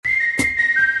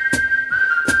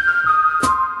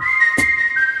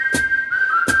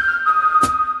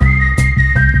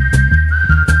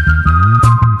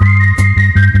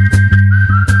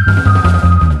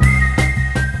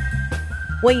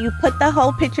When you put the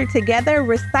whole picture together,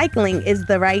 recycling is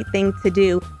the right thing to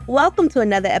do. Welcome to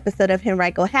another episode of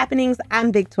Henrico Happenings.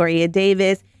 I'm Victoria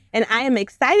Davis, and I am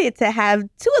excited to have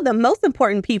two of the most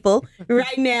important people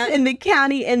right now in the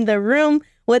county in the room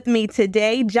with me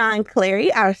today. John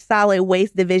Clary, our Solid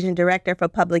Waste Division Director for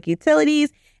Public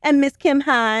Utilities, and Ms. Kim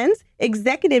Hines,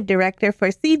 Executive Director for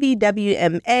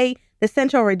CVWMA, the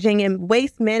Central Virginia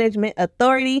Waste Management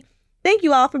Authority. Thank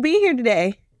you all for being here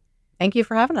today. Thank you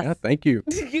for having us. Yeah, thank you.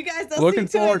 You guys don't Looking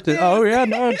forward to. Oh yeah,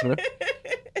 no.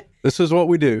 This is what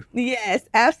we do. Yes,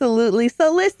 absolutely.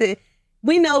 So listen,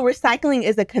 we know recycling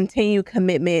is a continued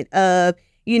commitment of,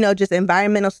 just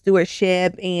environmental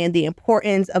stewardship and the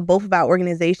importance of both of our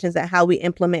organizations and how we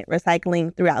implement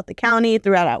recycling throughout the county,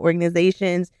 throughout our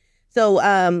organizations. So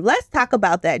let's talk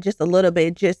about that just a little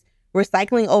bit, just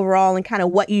recycling overall and kind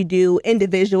of what you do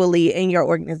individually in your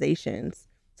organizations.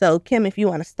 So Kim, if you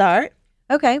want to start.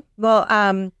 Okay. Well,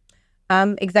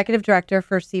 I'm Executive Director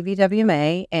for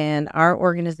CVWMA, and our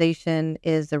organization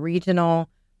is a regional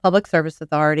public service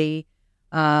authority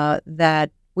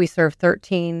that we serve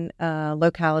 13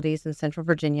 localities in Central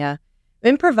Virginia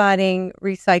in providing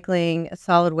recycling,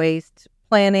 solid waste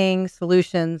planning,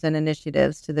 solutions, and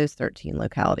initiatives to those 13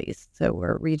 localities. So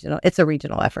we're regional. It's a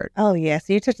regional effort. Oh, yeah.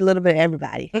 So you touched a little bit of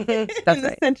everybody. That's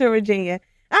right. Central Virginia.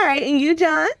 All right. And you,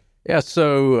 John? Yeah.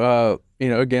 So,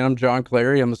 again, I'm John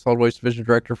Clary. I'm the Solid Waste Division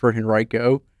Director for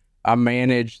Henrico. I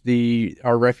manage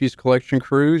our refuse collection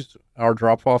crews, our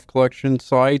drop-off collection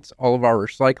sites, all of our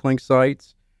recycling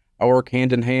sites. I work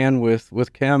hand in hand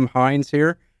with Kim Hines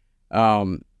here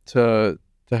to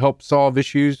help solve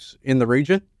issues in the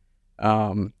region.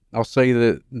 I'll say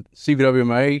that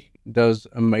CVWMA does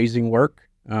amazing work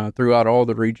throughout all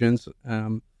the regions,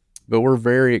 but we're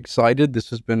very excited.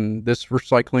 This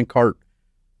recycling cart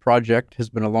project has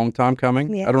been a long time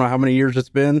coming. Yeah. I don't know how many years it's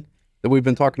been that we've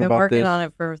been talking about this. Working on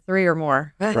it for 3 or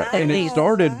more. Right. And it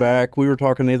started back, we were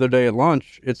talking the other day at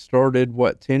lunch, it started,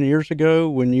 10 years ago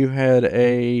when you had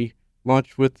a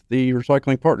lunch with the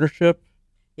Recycling Partnership?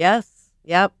 Yes.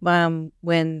 Yep.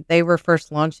 When they were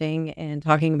first launching and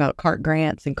talking about cart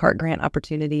grants and cart grant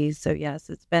opportunities. So yes,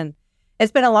 it's been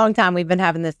a long time we've been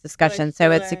having this discussion.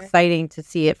 So it's exciting to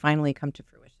see it finally come to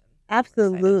fruition.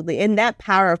 Absolutely. And that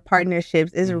power of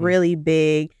partnerships is really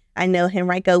big. I know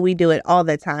Henrico, we do it all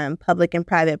the time, public and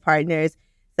private partners.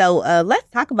 So let's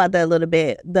talk about that a little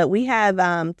bit. That we have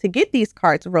to get these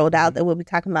carts rolled out that we'll be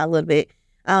talking about a little bit.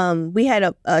 We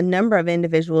had a number of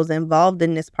individuals involved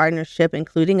in this partnership,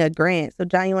 including a grant. So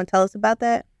John, you want to tell us about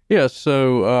that? Yeah.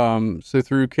 So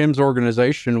through Kim's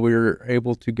organization, we were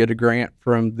able to get a grant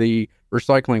from the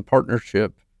Recycling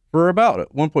Partnership for about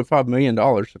 $1.5 million,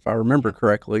 if I remember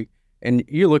correctly. And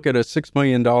you look at a $6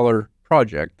 million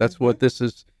project. That's what this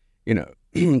is,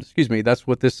 excuse me, that's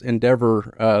what this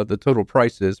endeavor, the total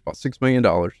price is, about $6 million.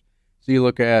 So you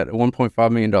look at a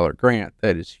 $1.5 million grant,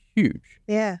 that is huge.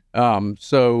 Yeah.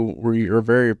 So we are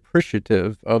very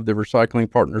appreciative of the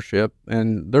Recycling Partnership.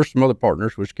 And there's some other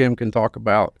partners, which Kim can talk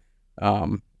about.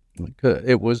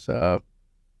 It was,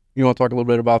 you want to talk a little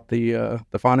bit about the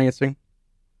financing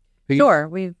piece? Sure.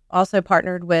 We've also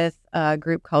partnered with a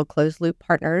group called Closed Loop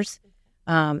Partners.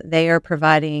 They are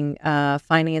providing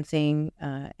financing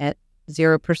at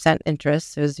 0%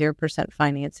 interest, so 0%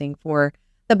 financing for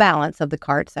the balance of the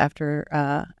carts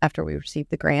after we receive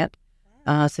the grant.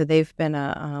 So they've been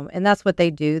and that's what they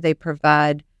do. They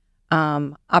provide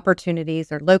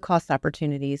opportunities or low-cost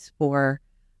opportunities for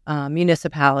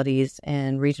municipalities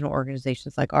and regional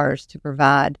organizations like ours to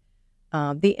provide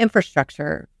the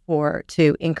infrastructure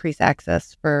to increase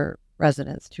access for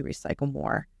residents to recycle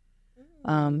more.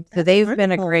 So they've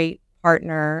been a great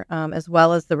partner, as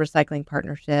well as the Recycling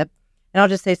Partnership. And I'll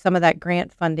just say some of that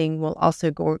grant funding will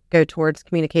also go towards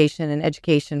communication and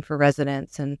education for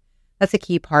residents. And that's a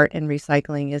key part in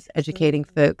recycling, is educating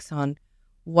folks on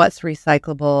what's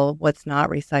recyclable, what's not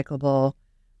recyclable,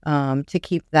 to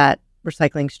keep that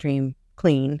recycling stream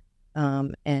clean,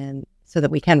 and so that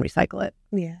we can recycle it.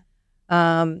 Yeah.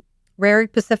 Rare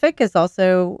Pacific has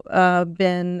also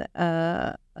been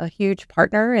a huge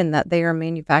partner in that they are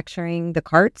manufacturing the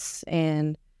carts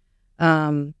and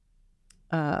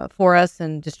for us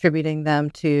and distributing them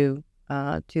to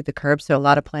the curb. So a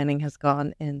lot of planning has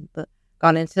gone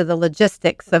into the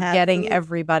logistics of getting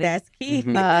everybody that's key.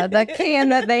 the can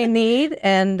that they need,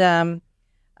 and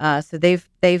so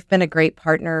they've been a great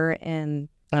partner. And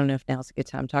I don't know if now's a good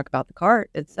time to talk about the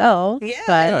cart itself. Yeah,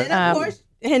 but and of course,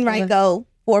 Henrico,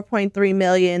 $4.3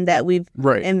 million that we've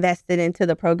invested into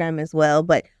the program as well.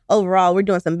 But overall, we're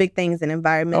doing some big things in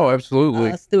environmental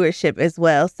stewardship as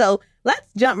well. So let's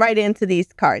jump right into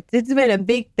these carts. It's been a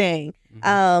big thing.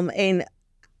 And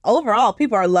overall,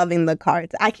 people are loving the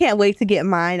carts. I can't wait to get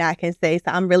mine, I can say. So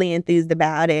I'm really enthused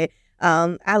about it.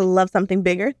 I love something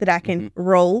bigger that I can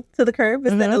roll to the curb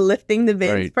instead of lifting the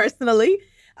bins personally.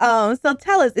 So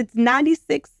tell us, it's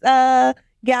 96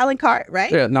 gallon cart,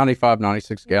 right? Yeah, 95,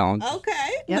 96 gallons. Okay.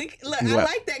 Yep. Look, I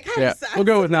like that kind of size. We'll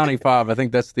go with 95. I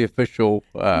think that's the official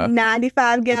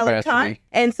 95 gallon cart.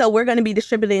 And so we're going to be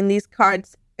distributing these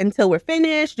carts until we're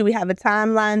finished. Do we have a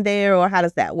timeline there, or how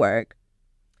does that work?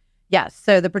 Yes.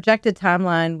 So the projected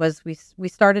timeline was we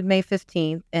started May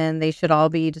 15th, and they should all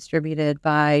be distributed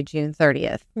by June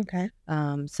 30th. Okay.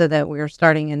 So that we're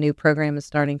starting a new program is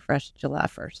starting fresh July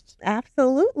 1st.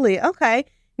 Absolutely. Okay.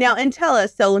 Now, and tell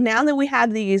us, so now that we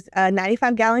have these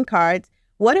 95 gallon carts,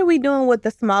 what are we doing with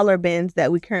the smaller bins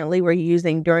that we currently were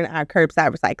using during our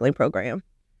curbside recycling program?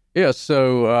 Yeah,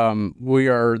 so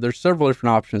there's several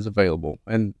different options available,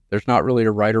 and there's not really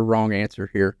a right or wrong answer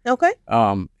here. Okay.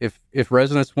 If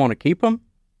residents want to keep them,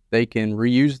 they can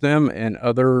reuse them and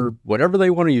whatever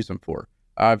they want to use them for.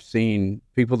 I've seen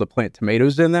people that plant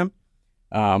tomatoes in them,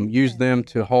 use them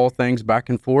to haul things back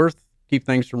and forth, keep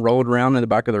things from rolling around in the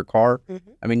back of their car.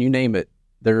 I mean, you name it.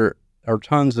 There are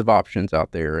tons of options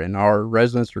out there, and our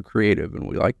residents are creative, and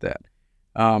we like that.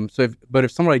 But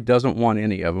if somebody doesn't want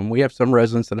any of them, we have some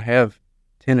residents that have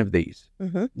 10 of these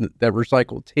that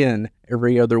recycle 10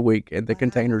 every other week, and the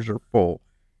containers are full.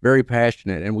 Very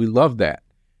passionate, and we love that.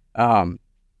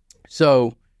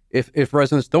 So if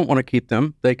residents don't want to keep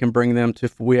them, they can bring them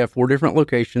we have 4 different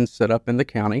locations set up in the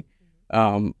county.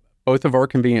 Both of our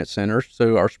convenience centers,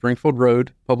 so our Springfield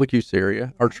Road public use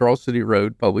area, our Charles City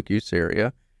Road public use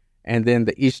area, and then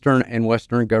the Eastern and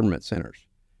Western government centers.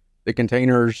 The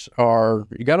containers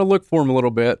you got to look for them a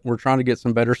little bit. We're trying to get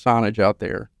some better signage out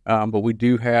there. But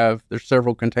there's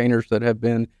several containers that have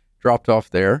been dropped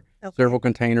off there, several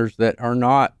containers that are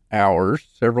not ours,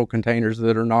 several containers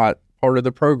that are not part of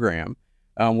the program.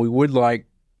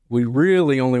 We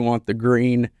really only want the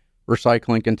green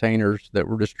recycling containers that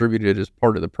were distributed as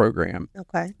part of the program.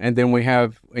 Okay. And then we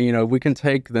have, we can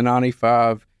take the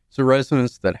 95, so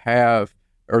residents that have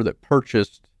or that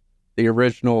purchased the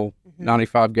original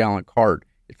 95 gallon cart,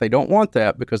 if they don't want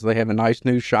that because they have a nice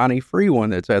new shiny free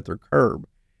one that's at their curb,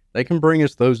 they can bring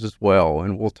us those as well,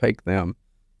 and we'll take them.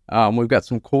 We've got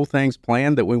some cool things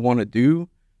planned that we want to do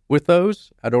with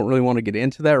those. I don't really want to get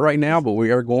into that right now, but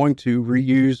we are going to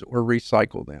reuse or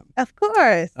recycle them. Of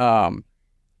course.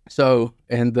 So,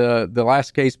 and the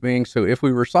last case being, so if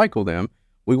we recycle them,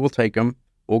 we will take them,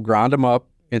 we'll grind them up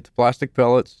into plastic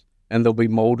pellets, and they'll be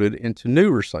molded into new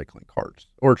recycling carts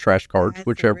or trash carts,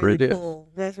 whichever really it is. Cool.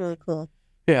 That's really cool.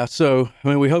 Yeah, so,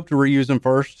 we hope to reuse them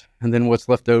first, and then what's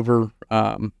left over,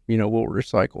 we'll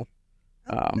recycle.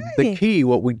 The key,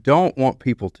 what we don't want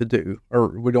people to do,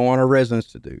 or we don't want our residents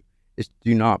to do, is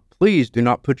please do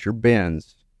not put your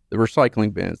bins, the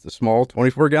recycling bins, the small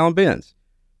 24-gallon bins,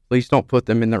 please don't put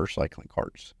them in the recycling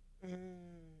carts.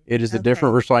 It is a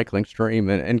different recycling stream,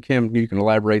 and Kim, you can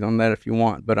elaborate on that if you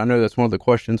want. But I know that's one of the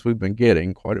questions we've been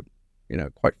getting quite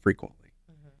frequently.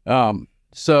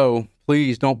 So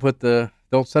please don't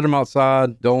set them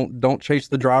outside. Don't chase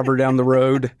the driver down the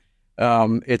road.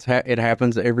 It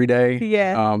happens every day.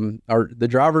 Yeah. The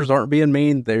drivers aren't being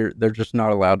mean. They're just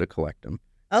not allowed to collect them.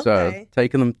 Okay. So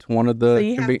taking them to one of the so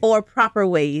you have 4 proper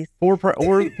ways. or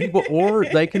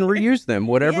they can reuse them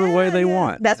whatever way they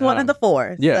want. That's one of the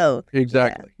 4. Yeah, so,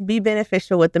 exactly. Be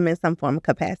beneficial with them in some form of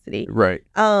capacity. Right.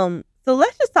 So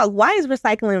let's just talk. Why is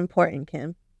recycling important,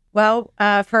 Kim? Well,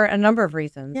 for a number of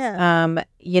reasons. Yeah.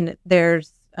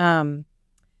 There's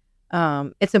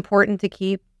it's important to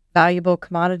keep valuable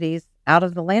commodities out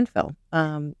of the landfill.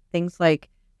 Things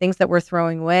that we're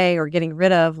throwing away or getting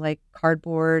rid of, like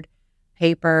cardboard,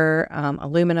 paper,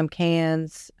 aluminum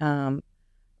cans,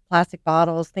 plastic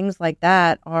bottles, things like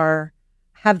that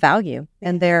have value,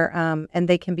 and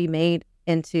they can be made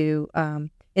into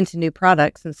new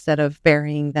products instead of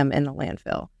burying them in the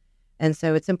landfill. And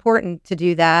so it's important to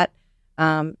do that.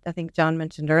 I think John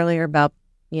mentioned earlier about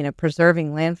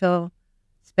preserving landfill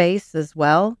space as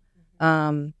well.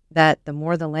 That the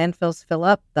more the landfills fill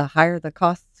up, the higher the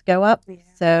costs go up. Yeah.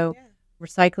 So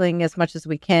recycling as much as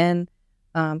we can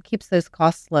keeps those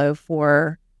costs low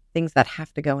for things that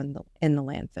have to go in the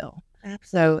landfill. Absolutely.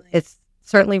 So it's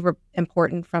certainly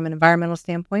important from an environmental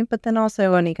standpoint, but then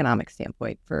also an economic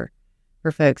standpoint for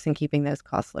folks and keeping those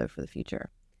costs low for the future.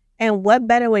 And what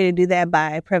better way to do that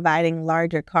by providing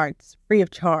larger carts free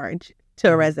of charge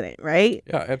to a resident, right?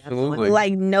 Yeah, absolutely.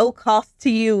 Like no cost to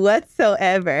you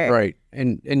whatsoever. Right.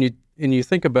 And you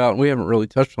think about, we haven't really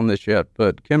touched on this yet,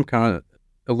 but Kim kind of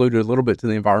alluded a little bit to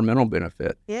the environmental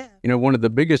benefit. Yeah. One of the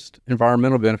biggest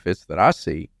environmental benefits that I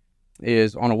see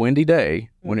is on a windy day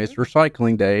when it's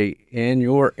recycling day in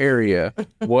your area,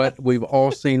 we've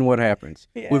all seen what happens.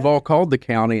 Yeah. We've all called the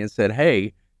county and said,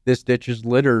 hey, this ditch is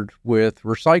littered with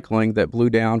recycling that blew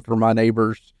down for my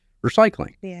neighbor's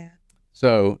recycling. Yeah.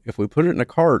 So if we put it in a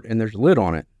cart and there's a lid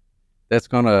on it, it's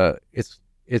gonna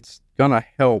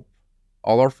help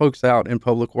all our folks out in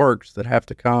public works that have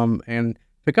to come and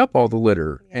pick up all the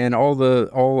litter and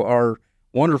all our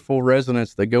wonderful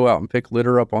residents that go out and pick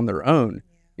litter up on their own.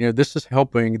 You know, this is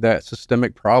helping that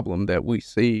systemic problem that we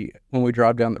see when we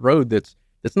drive down the road that's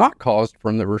not caused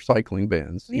from the recycling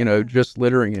bins, you know, just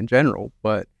littering in general.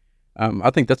 But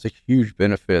I think that's a huge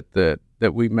benefit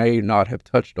that we may not have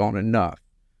touched on enough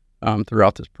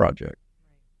throughout this project.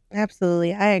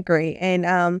 Absolutely. I agree.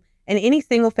 And any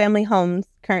single family homes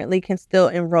currently can still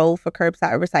enroll for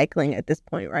curbside recycling at this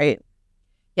point, right?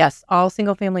 Yes, all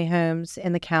single-family homes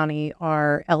in the county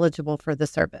are eligible for the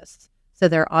service. So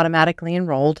they're automatically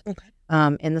enrolled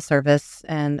in the service,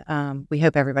 and we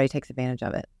hope everybody takes advantage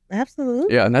of it.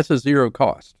 Absolutely. Yeah, and that's a zero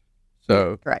cost.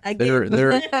 So Correct. they're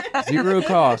zero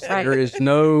cost. Right.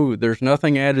 There's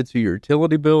nothing added to your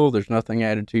utility bill. There's nothing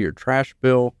added to your trash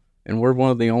bill, and we're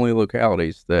one of the only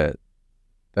localities that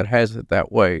has it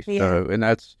that way. Yeah. So, and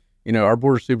that's, you know, our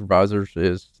board of supervisors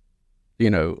is, you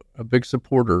know, a big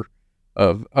supporter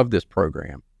of this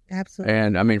program. Absolutely.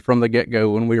 And I mean, from the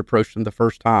get-go, when we approached them the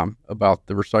first time about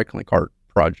the recycling cart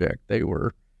project, they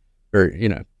were very, you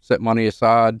know, set money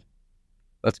aside.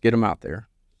 Let's get them out there.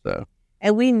 So,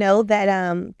 and we know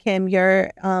that, Kim, your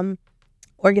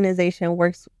organization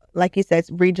works, like you said,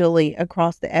 regionally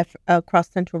across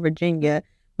Central Virginia.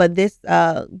 But this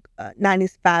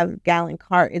 95-gallon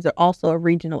cart is also a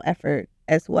regional effort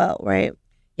as well, right?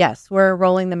 Yes, we're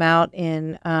rolling them out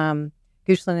in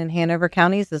Goochland and Hanover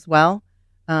counties as well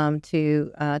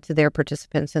to their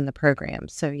participants in the program.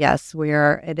 So yes,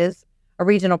 it is a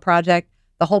regional project.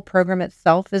 The whole program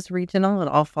itself is regional. It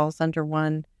all falls under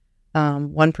one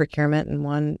procurement and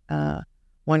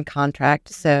one contract.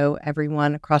 So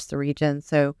everyone across the region.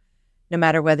 So no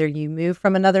matter whether you move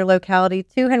from another locality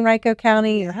to Henrico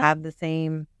County, you have the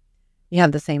same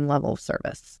level of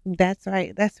service. That's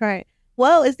right. That's right.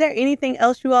 Well, is there anything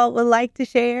else you all would like to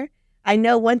share? I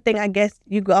know one thing I guess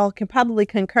you all can probably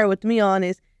concur with me on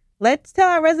is let's tell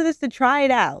our residents to try it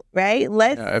out, right?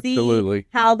 Let's see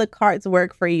how the carts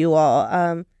work for you all.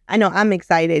 I know I'm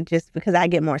excited just because I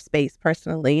get more space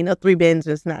personally. You know, 3 bins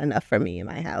is not enough for me in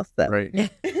my house. So. Right.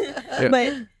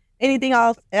 But anything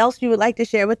else you would like to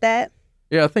share with that?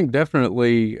 Yeah, I think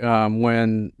definitely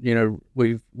when, you know,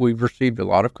 we've received a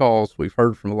lot of calls. We've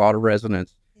heard from a lot of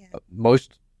residents. Yeah.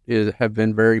 Most have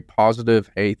been very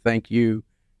positive. Hey, thank you.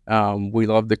 We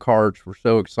love the carts. We're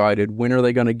so excited. When are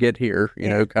they going to get here? You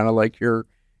know, kind of like your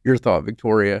thought,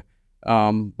 Victoria.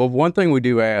 But one thing we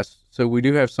do ask, so we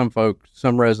do have some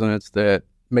residents that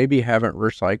maybe haven't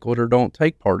recycled or don't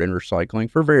take part in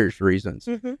recycling for various reasons.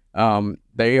 Mm-hmm.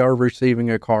 They are receiving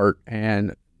a cart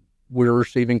and we're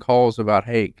receiving calls about,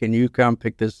 hey, can you come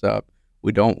pick this up?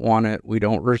 We don't want it. We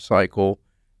don't recycle.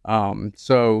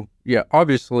 So yeah,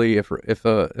 obviously if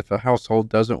a household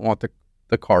doesn't want the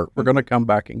cart, we're going to come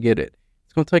back and get it.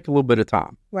 It's going to take a little bit of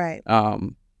time. Right.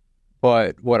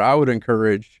 But what I would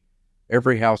encourage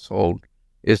every household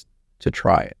is to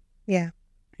try it. Yeah.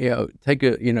 You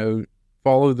know,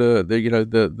 follow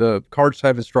the carts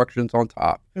have instructions on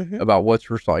top about what's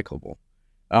recyclable.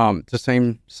 It's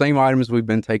the same items we've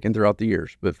been taking throughout the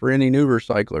years, but for any new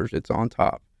recyclers, it's on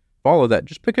top. Follow that.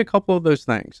 Just pick a couple of those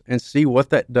things and see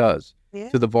what that does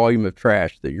to the volume of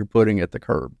trash that you're putting at the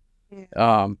curb.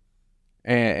 Yeah.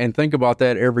 And think about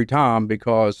that every time,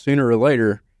 because sooner or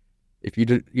later, if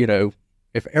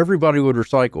if everybody would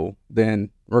recycle,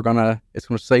 then it's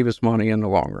gonna save us money in the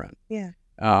long run. Yeah.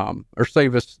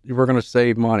 We're gonna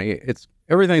save money.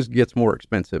 Everything gets more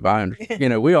expensive. I understand. You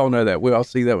know, we all know that. We all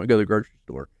see that when we go to the grocery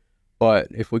store. But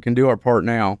if we can do our part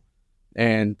now,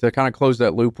 and to kind of close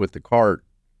that loop with the cart,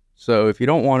 so if you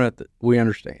don't want it, we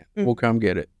understand. We'll come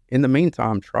get it. In the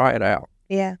meantime, try it out.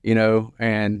 Yeah. You know,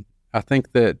 and I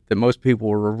think that most people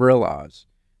will realize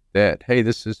that, hey,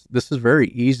 this is very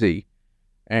easy,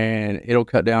 and it'll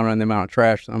cut down on the amount of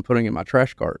trash that I'm putting in my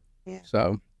trash cart. Yeah.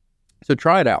 So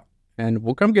try it out, and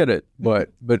we'll come get it. But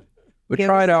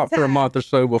try it out for a month or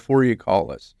so before you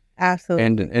call us.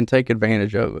 Absolutely. And take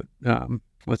advantage of it.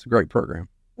 It's a great program.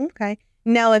 Okay.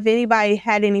 Now, if anybody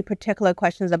had any particular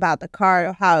questions about the cart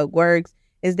or how it works,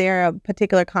 is there a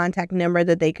particular contact number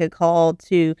that they could call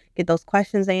to get those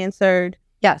questions answered?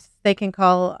 Yes, they can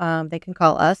call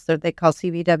us, or they call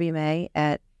CVWMA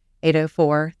at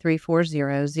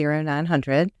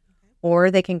 804-340-0900,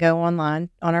 or they can go online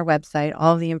on our website.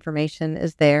 All of the information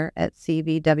is there at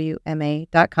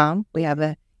cvwma.com. We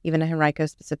have even a Henrico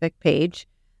specific page.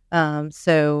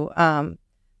 So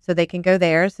they can go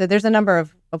there. So there's a number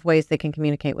of ways they can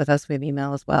communicate with us. We have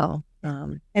email as well.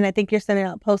 And I think you're sending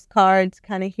out postcards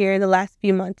kind of here the last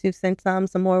few months. You've sent some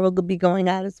more will be going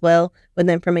out as well with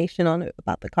information on it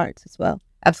about the cards as well.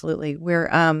 Absolutely. We're,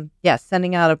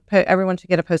 sending out everyone should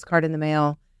get a postcard in the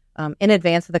mail in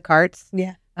advance of the carts.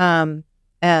 Yeah. The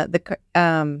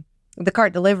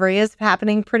cart delivery is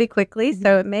happening pretty quickly.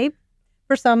 So it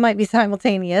for some might be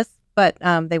simultaneous, but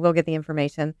they will get the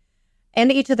information. And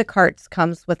each of the carts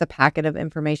comes with a packet of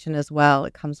information as well.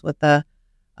 It comes with a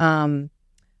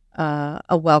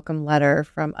welcome letter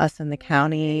from us in the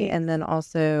county, and then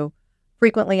also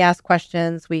frequently asked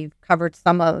questions. We've covered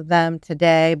some of them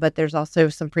today, but there's also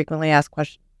some frequently asked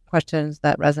questions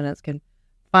that residents can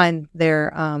find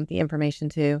their the information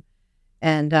to,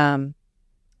 and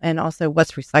also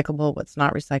what's recyclable, what's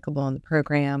not recyclable in the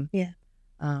program. Yeah,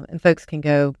 and folks can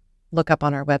go look up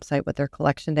on our website what their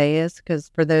collection day is,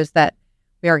 because for those that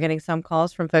we are getting some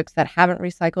calls from folks that haven't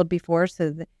recycled before.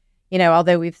 So,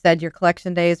 although we've said your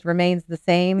collection days remains the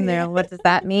same, what does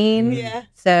that mean? Yeah.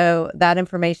 So that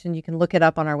information, you can look it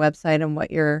up on our website and what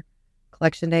your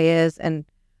collection day is. And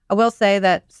I will say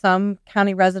that some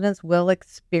county residents will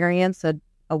experience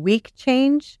a week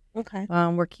change. Okay.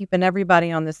 We're keeping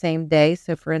everybody on the same day.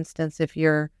 So, for instance, if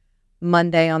you're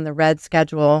Monday on the red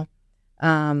schedule,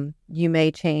 you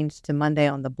may change to Monday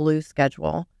on the blue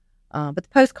schedule. But the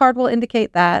postcard will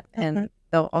indicate that, and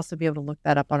they'll also be able to look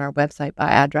that up on our website by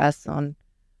address on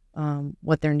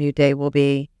what their new day will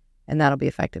be, and that'll be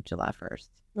effective July 1st.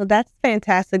 Well, that's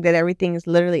fantastic that everything is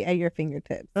literally at your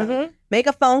fingertips. So make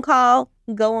a phone call,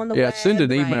 go on the web. Send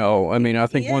an email. Right. I mean, I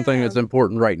think one thing that's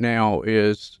important right now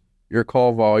is your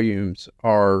call volumes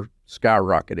are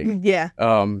skyrocketing. Yeah.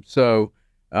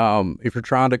 If you're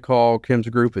trying to call Kim's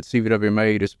group at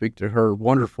CVWMA to speak to her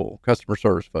wonderful customer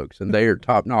service folks, and they are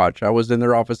top notch. I was in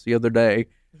their office the other day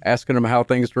asking them how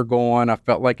things were going. I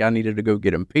felt like I needed to go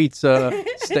get them pizza,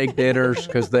 steak dinners,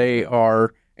 because they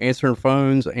are answering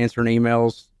phones, answering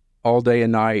emails all day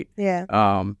and night. Yeah.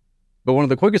 But one of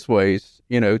the quickest ways,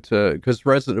 because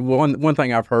one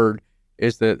thing I've heard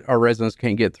is that our residents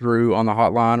can't get through on the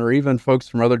hotline, or even folks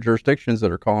from other jurisdictions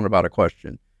that are calling about a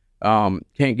question.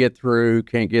 Can't get through.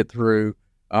 Their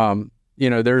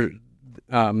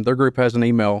group has an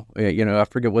email. I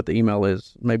forget what the email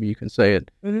is. Maybe you can say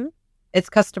it. Mm-hmm. It's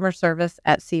customer service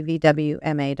at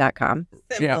cvwma.com.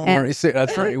 Yeah,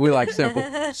 that's right. We like simple.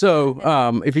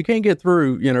 So if you can't get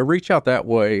through, reach out that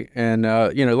way, and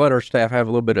let our staff have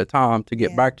a little bit of time to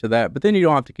get back to that. But then you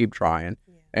don't have to keep trying.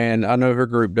 Yeah. And I know her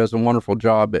group does a wonderful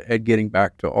job at getting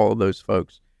back to all of those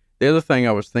folks. The other thing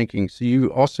I was thinking, so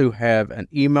you also have an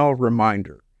email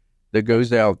reminder that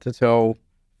goes out to tell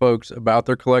folks about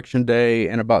their collection day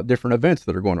and about different events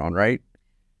that are going on, right?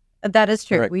 That is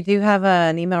true. Correct. We do have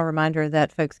an email reminder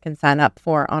that folks can sign up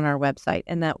for on our website,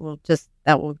 and that will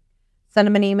send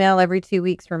them an email every 2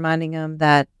 weeks reminding them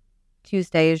that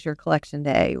Tuesday is your collection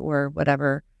day, or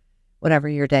whatever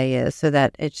your day is, so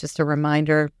that it's just a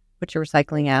reminder, put your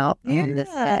recycling out on this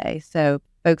day. So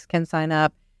folks can sign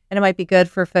up. And it might be good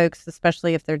for folks,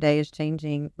 especially if their day is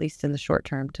changing, at least in the short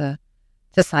term, to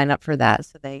sign up for that,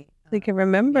 so they can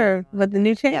remember what the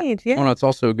new change. Yeah. Well, it's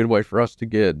also a good way for us to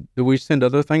get. Do we send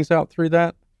other things out through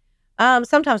that?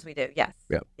 Sometimes we do. Yes.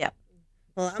 Yeah.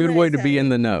 Well, good way to be in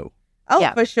the know. Oh,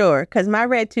 yeah. For sure. Because my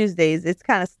Red Tuesdays, it's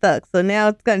kind of stuck. So now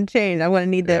it's going to change. I'm going to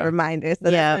need the reminder.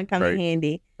 So that's going to come in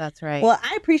handy. That's right. Well,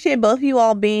 I appreciate both of you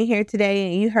all being here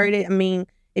today. And you heard it. I mean,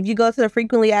 if you go to the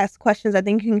frequently asked questions, I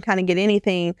think you can kind of get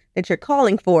anything that you're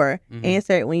calling for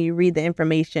answered when you read the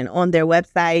information on their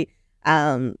website.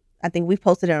 I think we've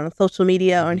posted it on social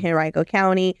media, on Henrico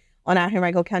County, on our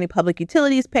Henrico County Public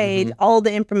Utilities page. All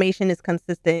the information is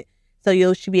consistent. So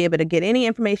you should be able to get any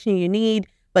information you need.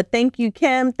 But thank you,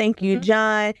 Kim. Thank you,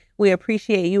 John. We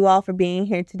appreciate you all for being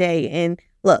here today. And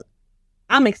look,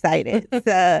 I'm excited.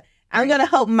 So I'm going to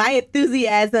hope my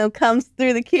enthusiasm comes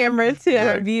through the camera to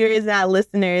our viewers and our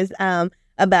listeners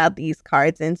about these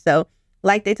cards. And so,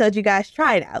 like they told you guys,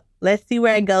 try it out. Let's see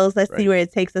where it goes. Let's see where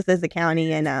it takes us as a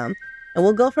county. And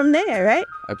we'll go from there, right?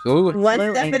 Absolutely. One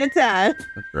step at a time.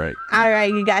 That's right. All right,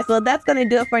 you guys. Well, that's going to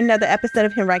do it for another episode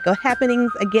of Henrico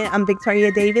Happenings. Again, I'm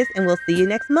Victoria Davis, and we'll see you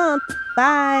next month.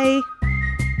 Bye.